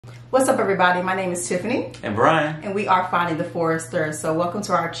What's up, everybody? My name is Tiffany. And Brian. And we are finding the Forresters. So welcome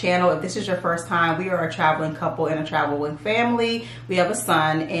to our channel. If this is your first time, we are a traveling couple and a traveling family. We have a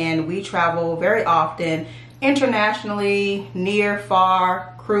son and we travel very often, internationally, near,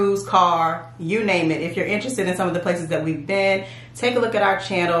 far, cruise, car, you name it. If you're interested in some of the places that we've been, take a look at our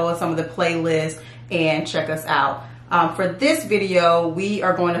channel and some of the playlists and check us out. For this video, we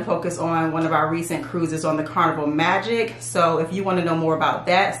are going to focus on one of our recent cruises on the Carnival Magic. So if you want to know more about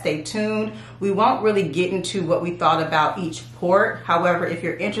that, stay tuned. We won't really get into what we thought about each port. However, if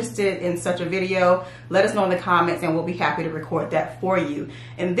you're interested in such a video, let us know in the comments and we'll be happy to record that for you.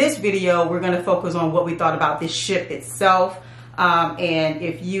 In this video, we're going to focus on what we thought about this ship itself. And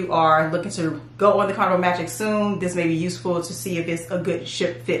if you are looking to go on the Carnival Magic soon, this may be useful to see if it's a good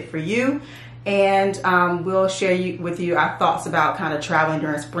ship fit for you. And we'll share with you our thoughts about kind of traveling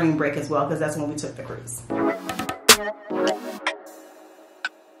during spring break as well, because that's when we took the cruise.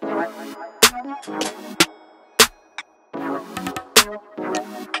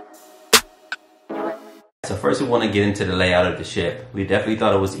 So first we want to get into the layout of the ship. We definitely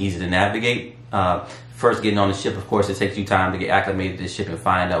thought it was easy to navigate. First, getting on the ship, of course, it takes you time to get acclimated to the ship and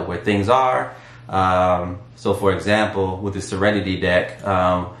find out where things are. So for example, with the Serenity deck,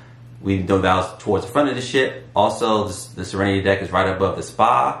 we know that was towards the front of the ship. Also, the Serenity deck is right above the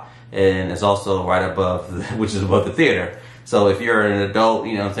spa, and it's also right above, which is above the theater. So if you're an adult,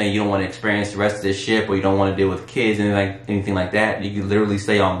 you know what I'm saying, you don't want to experience the rest of the ship, or you don't want to deal with kids, anything like that, you can literally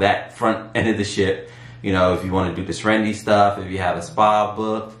stay on that front end of the ship. You know, if you want to do the Serenity stuff, if you have a spa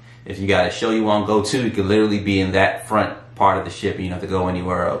booked, if you got a show you want to go to, you could literally be in that front part of the ship, and you don't have to go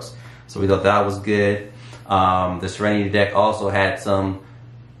anywhere else. So we thought that was good. The Serenity deck also had some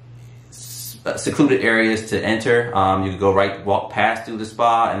secluded areas to enter. You could go walk past through the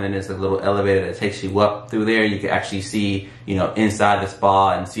spa, and then there's a little elevator that takes you up through there. You can actually see, you know, inside the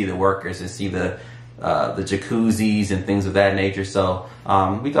spa and see the workers and see the jacuzzis and things of that nature. So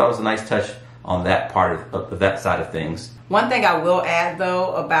we thought it was a nice touch on that part of that side of things. One thing I will add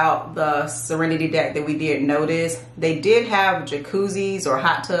though about the Serenity deck that we did notice, they did have jacuzzis or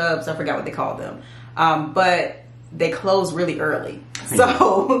hot tubs, I forgot what they called them, but they closed really early.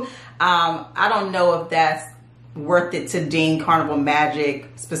 So I don't know if that's worth it to deem Carnival Magic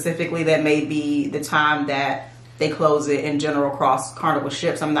specifically. That may be the time that they close it in general across Carnival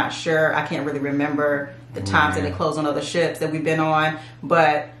ships. I'm not sure. I can't really remember the times that they close on other ships that we've been on,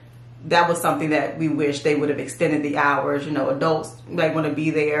 but that was something that we wish they would have extended the hours. You know, adults like want to be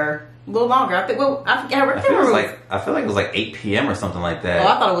there a little longer. I think. Well, I feel like it was like 8 p.m. or something like that. Oh,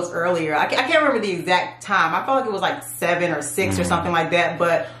 I thought it was earlier. I can't remember the exact time. I felt like it was like 7 or 6 or something like that.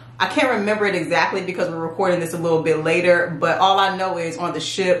 But I can't remember it exactly because we're recording this a little bit later. But all I know is on the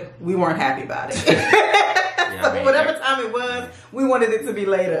ship we weren't happy about it. Yeah, I mean, whatever time it was, we wanted it to be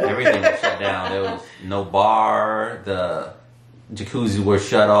later. Everything was shut down. There was no bar. The jacuzzis were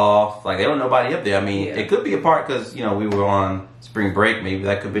shut off. Like, there was nobody up there. I mean, it could be a part because, you know, we were on spring break. Maybe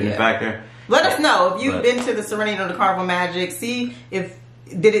that could be the factor. Let us know if you've been to the Serenity or the Carnival Magic. See if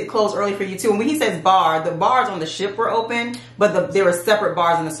did it close early for you too. And when he says bar, the bars on the ship were open, but there were separate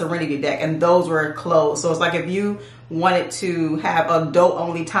bars in the Serenity deck, and those were closed. So it's like if you wanted to have adult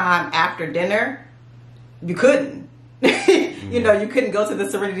only time after dinner, you couldn't. You know, you couldn't go to the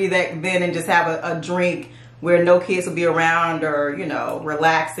Serenity deck then and just have a drink where no kids will be around, or, you know,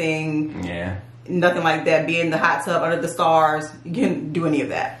 relaxing. Yeah. Nothing like that. Be in the hot tub under the stars. You can't do any of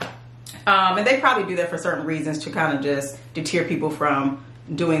that. And they probably do that for certain reasons to kind of just deter people from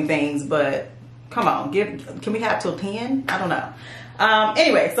doing things. But come on, can we have till 10? I don't know.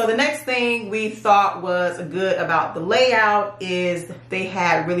 Anyway, so the next thing we thought was good about the layout is they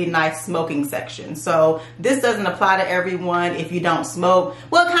had really nice smoking sections. So this doesn't apply to everyone if you don't smoke.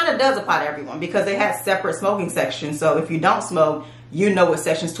 Well, it kind of does apply to everyone because they had separate smoking sections. So if you don't smoke, you know what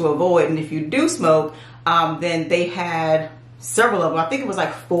sections to avoid. And if you do smoke, then they had several of them. I think it was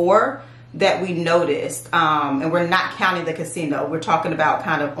like 4 that we noticed. And we're not counting the casino. We're talking about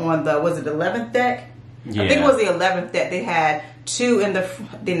kind of on the, was it the 11th deck? Yeah. I think it was the 11th deck. They had 2 in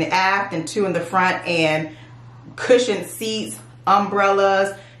the aft and 2 in the front, and cushioned seats,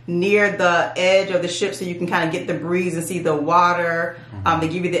 umbrellas near the edge of the ship so you can kind of get the breeze and see the water. They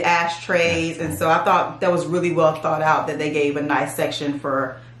give you the ashtrays, and so I thought that was really well thought out that they gave a nice section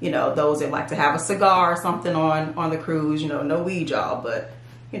for, you know, those that like to have a cigar or something on the cruise. You know, no weed, y'all, but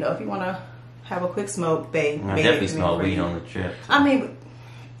you know, if you want to have a quick smoke, they definitely smell weed on the trip. I mean,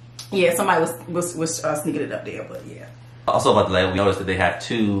 yeah, somebody was sneaking it up there, but yeah. Also about the layout, we noticed that they have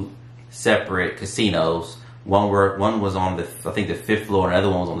 2 separate casinos. One was on I think the 5th floor, and the other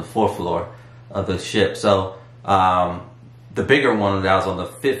one was on the 4th floor of the ship. So the bigger one that was on the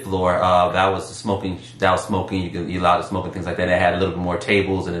 5th floor, that was the smoking. That was smoking. You allowed to smoke and things like that. It had a little bit more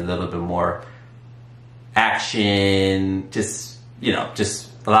tables and a little bit more action. Just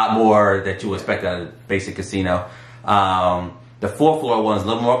a lot more that you would expect out of a basic casino. The 4th floor one is a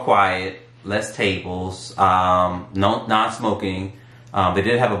little more quiet, less tables, no non-smoking. They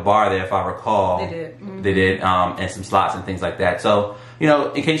did have a bar there, if I recall. They did. Mm-hmm. They did, and some slots and things like that. So,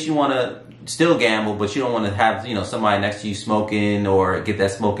 in case you want to still gamble, but you don't want to have, somebody next to you smoking or get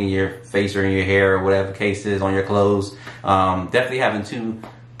that smoke in your face or in your hair or whatever the case is, on your clothes. Definitely having 2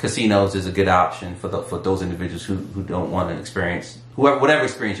 casinos is a good option for those individuals who don't want to experience, whatever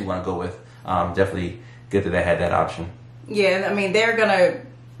experience you want to go with. Definitely good that they had that option. Yeah, I mean, they're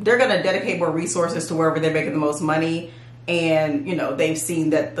gonna dedicate more resources to wherever they're making the most money. And, they've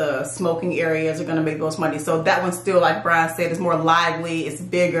seen that the smoking areas are going to make the most money. So that one's still, like Brian said, it's more lively, it's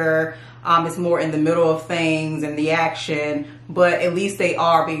bigger, it's more in the middle of things and the action. But at least they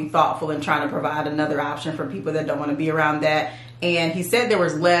are being thoughtful and trying to provide another option for people that don't want to be around that. And he said there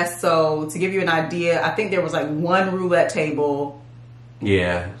was less. So to give you an idea, I think there was like 1 roulette table.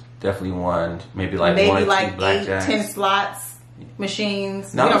 Yeah, definitely one. Maybe like 1 or 2 8, blackjacks. 10 slots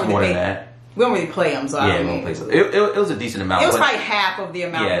machines. No, it's more than that. We don't really play them, so yeah, I don't we mean. don't play. It was a decent amount. It was probably half of the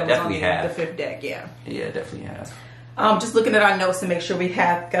amount that was on the 5th deck. Yeah. Yeah, definitely half. Just looking at our notes to make sure we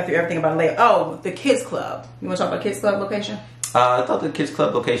have got through everything about layout. Oh, the kids club. You want to talk about kids club location? I thought the kids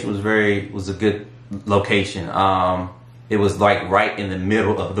club location was a good location. It was like right in the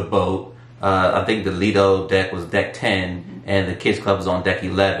middle of the boat. I think the Lido deck was deck 10, and the kids club was on deck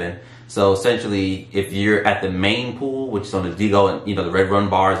 11. So essentially, if you're at the main pool, which is on the Digo, and the Red Run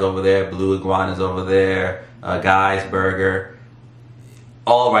bar is over there, Blue Iguana's over there, Guy's Burger,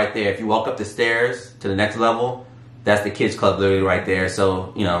 all right there. If you walk up the stairs to the next level, that's the kids club literally right there.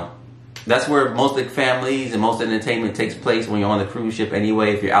 So that's where most of the families and most of the entertainment takes place when you're on the cruise ship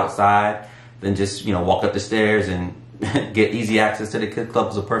anyway. If you're outside, then just walk up the stairs and get easy access to the kids club.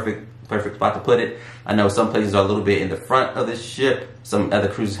 Is a perfect spot to put it. I know some places are a little bit in the front of the ship. Some other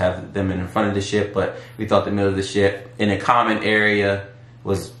cruises have them in the front of the ship, but we thought the middle of the ship in a common area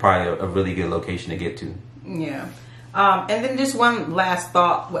was probably a really good location to get to. Yeah. And then just one last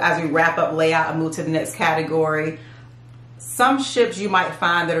thought as we wrap up layout and move to the next category. Some ships you might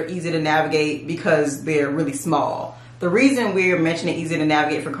find that are easy to navigate because they're really small. The reason we're mentioning easy to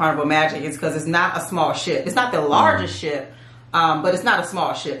navigate for Carnival Magic is because it's not a small ship. It's not the largest ship, but it's not a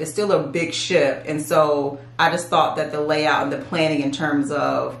small ship. It's still a big ship. And so I just thought that the layout and the planning in terms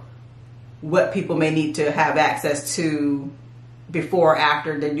of what people may need to have access to before or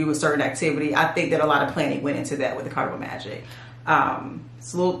after they do a certain activity, I think that a lot of planning went into that with the Carnival Magic.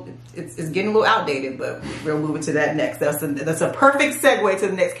 It's getting a little outdated, but we'll move into that next. That's a perfect segue to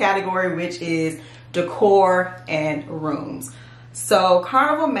the next category, which is decor and rooms. So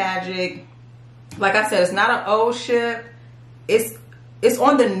Carnival Magic, like I said, it's not an old ship. It's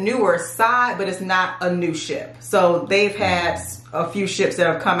on the newer side, but it's not a new ship. So they've had a few ships that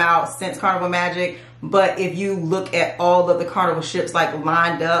have come out since Carnival Magic, but if you look at all of the Carnival ships like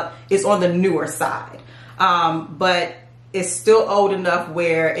lined up, it's on the newer side. But it's still old enough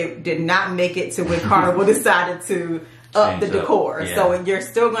where it did not make it to when Carnival decided to up the decor. Yeah. So you're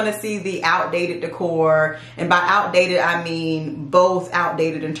still going to see the outdated decor. And by outdated, I mean both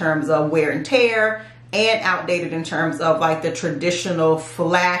outdated in terms of wear and tear and outdated in terms of like the traditional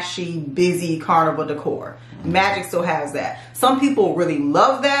flashy, busy Carnival decor. Magic still has that. Some people really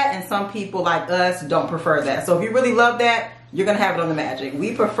love that, and some people like us don't prefer that. So if you really love that, you're going to have it on the Magic.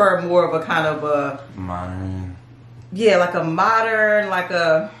 We prefer more of a kind of a modern. Yeah, like a modern, like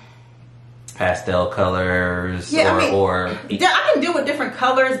a pastel colors. Yeah, or I can deal with different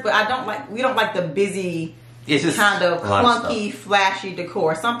colors, but we don't like the busy, it's just kind of clunky, flashy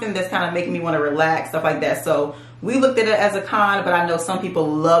decor. Something that's kind of making me want to relax, stuff like that. So we looked at it as a con, but I know some people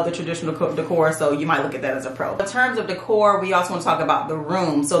love the traditional decor, so you might look at that as a pro. In terms of decor, we also want to talk about the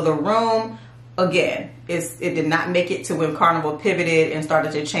room. So the room, again, it did not make it to when Carnival pivoted and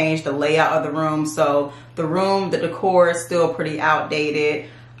started to change the layout of the room. So the room, the decor is still pretty outdated.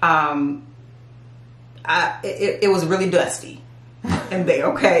 It was really dusty in there.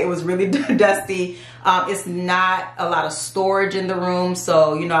 Okay, it was really dusty. It's not a lot of storage in the room.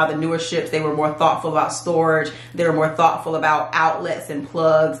 So how the newer ships, they were more thoughtful about storage. They were more thoughtful about outlets and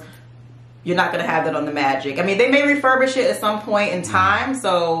plugs. You're not going to have that on the Magic. I mean, they may refurbish it at some point in time.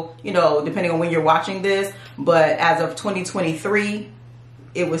 So, depending on when you're watching this. But as of 2023,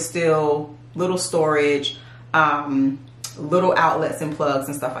 it was still little storage, little outlets and plugs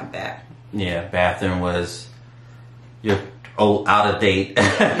and stuff like that. Yeah, bathroom was your out of date. You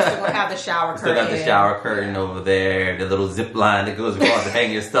still gonna have the shower curtain. Still got the shower curtain over there, the little zip line that goes across to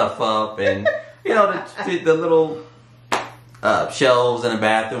hang your stuff up, and you know the little shelves in the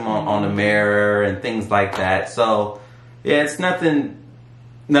bathroom on the mirror and things like that. So yeah, it's nothing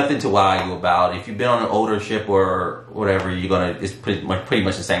to wow you about. If you've been on an older ship or whatever, it's pretty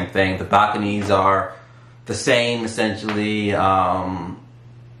much the same thing. The balconies are the same essentially.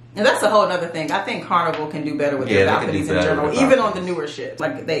 And that's a whole other thing. I think Carnival can do better with their balconies in general, even on the newer ships.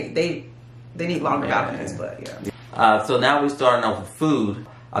 Like they need longer balconies, but yeah. So now we're starting off with food.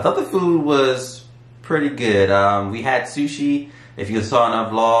 I thought the food was pretty good. We had sushi. If you saw in our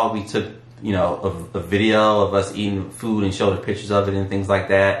vlog, we took a video of us eating food and showed the pictures of it and things like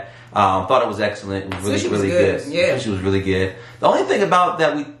that. Thought it was excellent. It was really good. Yeah, sushi was really good. The only thing about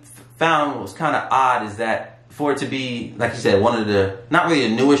that we found was kind of odd is that for it to be, like you said, one of the, not really a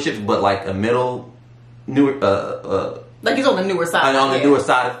newer ships, but like a newer, like he's on the newer side. On the newer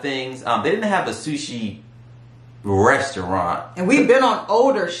side of things. They didn't have a sushi restaurant. And we've been on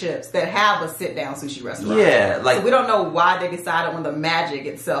older ships that have a sit-down sushi restaurant. Yeah. So we don't know why they decided on the Magic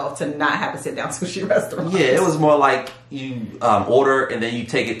itself to not have a sit-down sushi restaurant. Yeah, it was more like you order and then you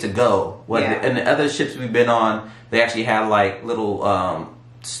take it to go. And the other ships we've been on, they actually have like little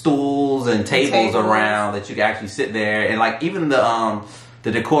stools and tables around that you can actually sit there, and like even the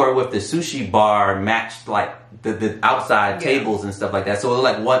decor with the sushi bar matched like the outside tables and stuff like that. So it was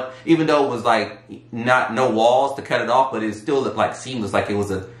like what, even though it was like no walls to cut it off, but it still looked like seamless, like it was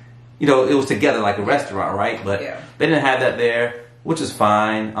it was together like a restaurant, right? But they didn't have that there, which is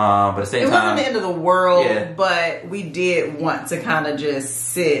fine. But at the same time, it wasn't the end of the world. But we did want to kind of just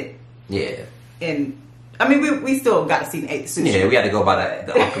sit. Yeah. And I mean, we still got a seat and ate the sushi. Yeah, we had to go by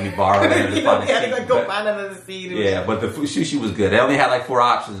the alchemy bar. We had to go find another seat. Yeah, but the sushi was good. They only had like 4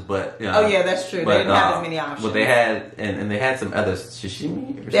 options, but oh yeah, that's true. They didn't have as many options. But they had, and they had some other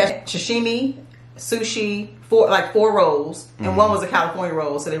sashimi. Sashimi, sushi, 4 rolls, and one was a California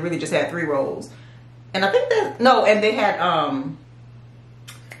roll. So they really just had 3 rolls. And I think and they had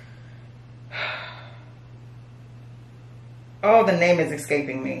oh, the name is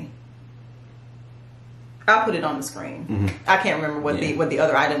escaping me. I'll put it on the screen. I can't remember what the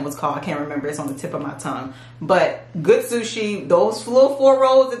other item was called. I can't remember. It's on the tip of my tongue. But good sushi, those little 4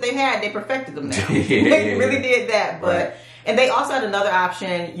 rolls that they had, they perfected them now. They really did that. But and they also had another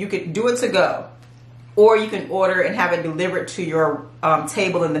option. You could do it to go, or you can order and have it delivered to your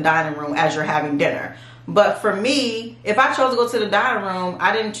table in the dining room as you're having dinner. But for me, if I chose to go to the dining room,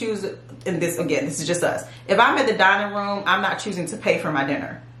 I didn't choose. And this is just us. If I'm at the dining room, I'm not choosing to pay for my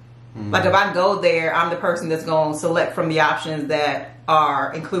dinner. Like if I go there, I'm the person that's going to select from the options that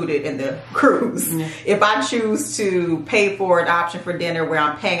are included in the cruise. If I choose to pay for an option for dinner where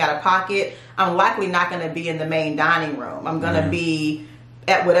I'm paying out of pocket, I'm likely not going to be in the main dining room. I'm going to be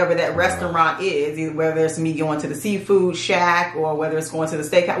at whatever that restaurant is, either whether it's me going to the seafood shack or whether it's going to the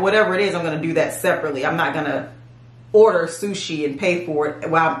steakhouse, whatever it is, I'm going to do that separately. I'm not going to order sushi and pay for it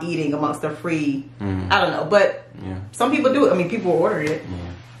while I'm eating amongst the free. I don't know, but some people do it. I mean, people order it.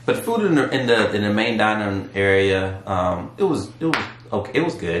 But the food in the main dining area, it was okay. It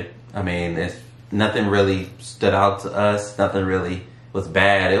was good. I mean, nothing really stood out to us. Nothing really was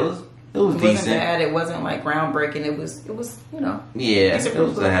bad. It was decent. Wasn't bad. It wasn't like groundbreaking. It was Yeah, it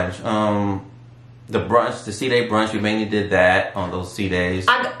was average. The brunch, the C-Day brunch, we mainly did that on those C-Days.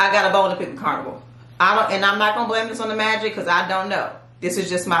 I got a bone to pick with Carnival. And I'm not gonna blame this on the Magic because I don't know. This is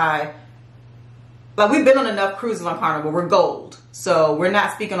just my. Like, we've been on enough cruises on Carnival. We're gold. So we're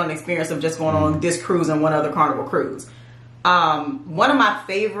not speaking on the experience of just going on this cruise and one other Carnival cruise. One of my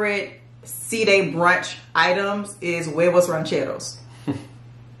favorite C-Day brunch items is huevos rancheros.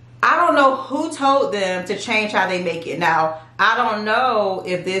 I don't know who told them to change how they make it. Now, I don't know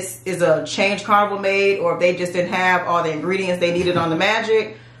if this is a change Carnival made or if they just didn't have all the ingredients they needed on the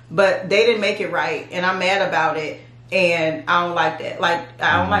Magic, but they didn't make it right, and I'm mad about it. And I don't like that.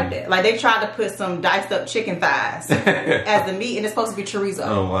 I don't like that. Like, they tried to put some diced up chicken thighs as the meat, and it's supposed to be chorizo.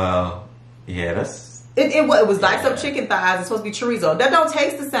 Oh, wow. Yeah, that's... It was diced up chicken thighs. It's supposed to be chorizo. That don't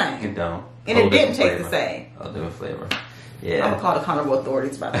taste the same. It don't. And it didn't taste the same. A different flavor. Yeah. I'm going to call the Carnival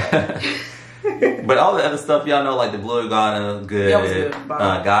authorities about that. But all the other stuff, y'all know, like the Blue Iguana, good. Yeah, it was good.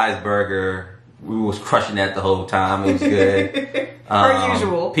 Guy's Burger, we was crushing that the whole time. It was good. Per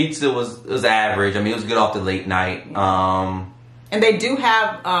usual. Pizza was average. I mean, it was good off the late night. And they do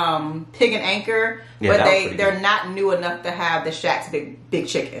have Pig and Anchor, but they're not new enough to have the Shaq's Big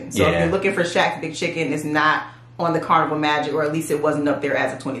Chicken. So if you're looking for Shaq's Big Chicken, it's not on the Carnival Magic, or at least it wasn't up there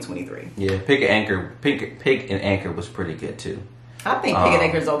as of 2023. Yeah, Pig and Anchor was pretty good too. I think Pig and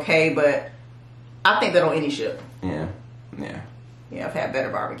Anchor is okay, but I think that on any ship. Yeah. Yeah. Yeah, I've had better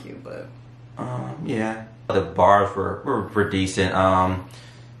barbecue, but yeah. The bars were decent.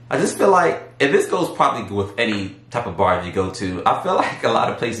 I just feel like, and this goes probably with any type of bar you go to, I feel like a lot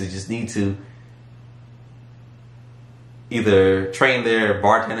of places just need to either train their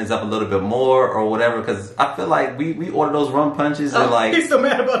bartenders up a little bit more or whatever, because I feel like we order those rum punches and like... He's so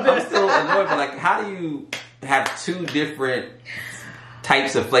mad about that. I'm still annoyed, but like, how do you have two different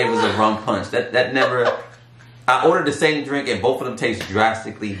types of flavors of rum punch? That never... I ordered the same drink and both of them taste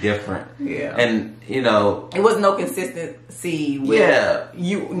drastically different. Yeah. And, you know... It was no consistency with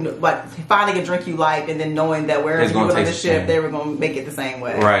you, like, finding a drink you liked and then knowing that wherever you were on the ship, they were going to make it the same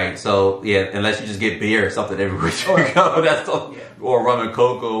way. Right. So, yeah, unless you just get beer or something everywhere you go. That's all, or rum and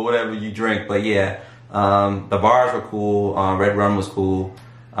coke or whatever you drink. But, yeah, the bars were cool. Red rum was cool.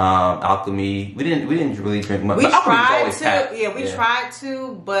 Alchemy, we didn't really drink much. We but tried to, tried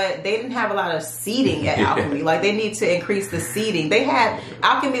to, but they didn't have a lot of seating at Alchemy. Like, they need to increase the seating. They had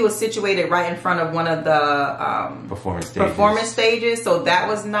Alchemy was situated right in front of one of the performance stages, so that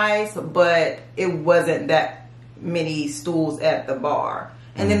was nice. But it wasn't that many stools at the bar.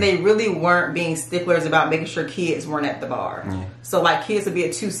 And then they really weren't being sticklers about making sure kids weren't at the bar. So, like, kids would be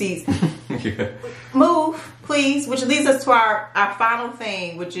at 2 seats. Move, please. Which leads us to our final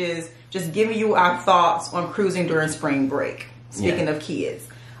thing, which is just giving you our thoughts on cruising during spring break. Speaking of kids.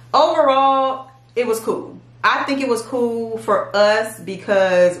 Overall, it was cool. I think it was cool for us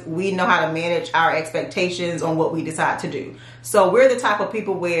because we know how to manage our expectations on what we decide to do. So, we're the type of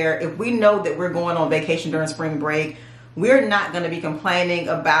people where if we know that we're going on vacation during spring break, we're not going to be complaining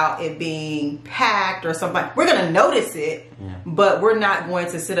about it being packed or something. We're going to notice it, but we're not going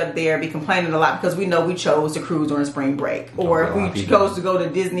to sit up there and be complaining a lot because we know we chose to cruise during spring break. Or if we chose to go to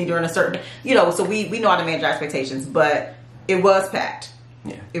Disney during a certain, so we know how to manage our expectations. But it was packed.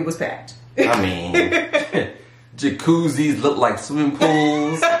 Yeah. It was packed. I mean, jacuzzis look like swimming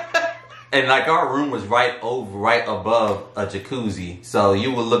pools. And like our room was right above a jacuzzi. So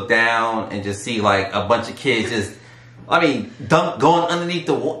you would look down and just see like a bunch of kids just... going underneath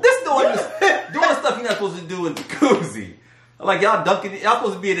the wall. This doing stuff you're not supposed to do in the jacuzzi. Like, y'all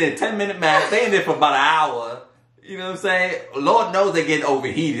supposed to be in there 10-minute max. They in there for about an hour. You know what I'm saying? Lord knows they're getting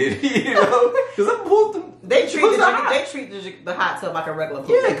overheated. You know? Because they treat the hot tub like a regular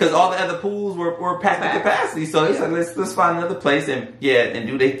pool. Yeah, because all the other pools were packed to capacity. So it's like, let's find another place and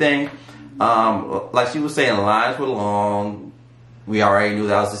do their thing. Like she was saying, the lines were long. We already knew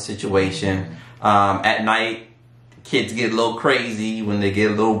that was the situation. At night, kids get a little crazy when they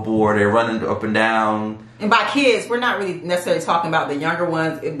get a little bored. They're running up and down. And by kids, we're not really necessarily talking about the younger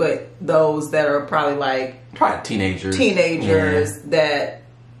ones, but those that are probably teenagers that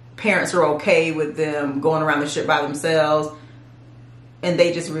parents are okay with them going around the ship by themselves, and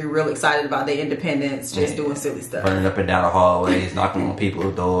they just be real excited about their independence, just doing silly stuff, running up and down the hallways, knocking on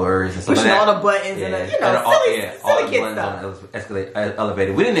people's doors, and pushing all the buttons, and silly kid stuff.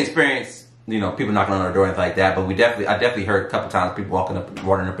 Elevated. We didn't experience people knocking on our door and like that, but I definitely heard a couple times people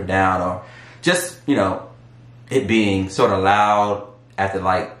running up and down, or just, it being sort of loud after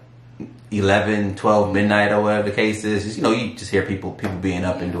like 11, 12 midnight or whatever the case is. Just, you just hear people being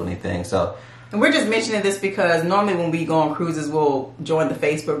up and doing anything. So, and we're just mentioning this because normally when we go on cruises, we'll join the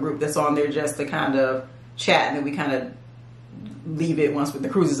Facebook group that's on there just to kind of chat, and then we kind of leave it once the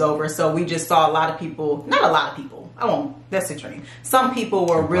cruise is over. So we just saw not a lot of people. That's extreme. Some people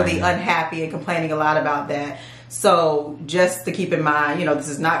were really unhappy and complaining a lot about that. So just to keep in mind, this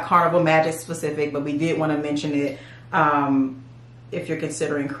is not Carnival Magic specific, but we did want to mention it. If you're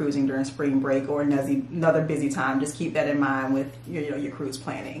considering cruising during spring break or another busy time, just keep that in mind with your cruise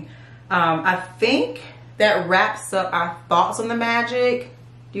planning. I think that wraps up our thoughts on the Magic.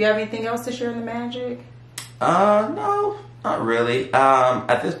 Do you have anything else to share on the Magic? No, not really.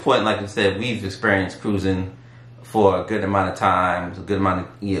 At this point, like I said, we've experienced cruising for a good amount of time. So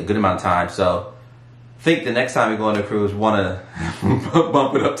I think the next time we go on a cruise, we want to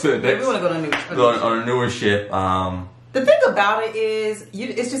bump it up to the next. We want to go on a newer ship. The thing about it is,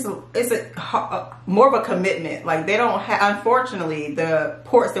 it's more of a commitment. Like, they don't have, unfortunately, the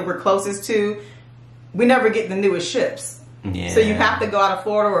ports that we're closest to, we never get the newest ships. Yeah. So you have to go out of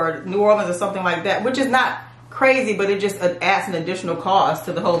Florida or New Orleans or something like that, which is not crazy, but it just adds an additional cost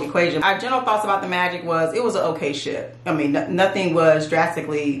to the whole equation. Our general thoughts about the Magic was it was an okay ship. I mean, nothing was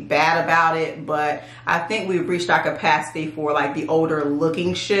drastically bad about it, but I think we've reached our capacity for like the older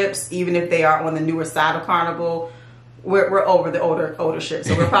looking ships, even if they are on the newer side of Carnival. we're over the older ship,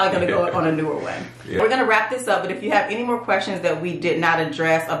 so we're probably going to go on a newer one. Yeah. We're going to wrap this up, but if you have any more questions that we did not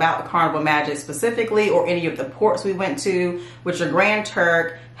address about Carnival Magic specifically, or any of the ports we went to, which are Grand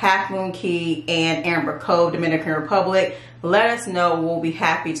Turk, Half Moon Cay, and Amber Cove, Dominican Republic, let us know. We'll be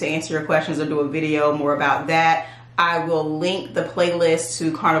happy to answer your questions or do a video more about that. I will link the playlist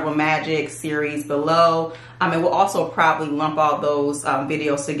to Carnival Magic series below. And we'll also probably lump all those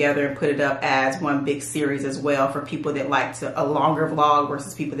videos together and put it up as one big series as well, for people that like a longer vlog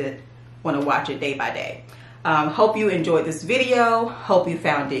versus people that want to watch it day by day. Hope you enjoyed this video. Hope you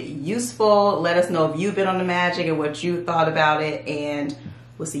found it useful. Let us know if you've been on the Magic and what you thought about it. And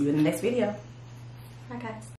we'll see you in the next video. Bye, guys.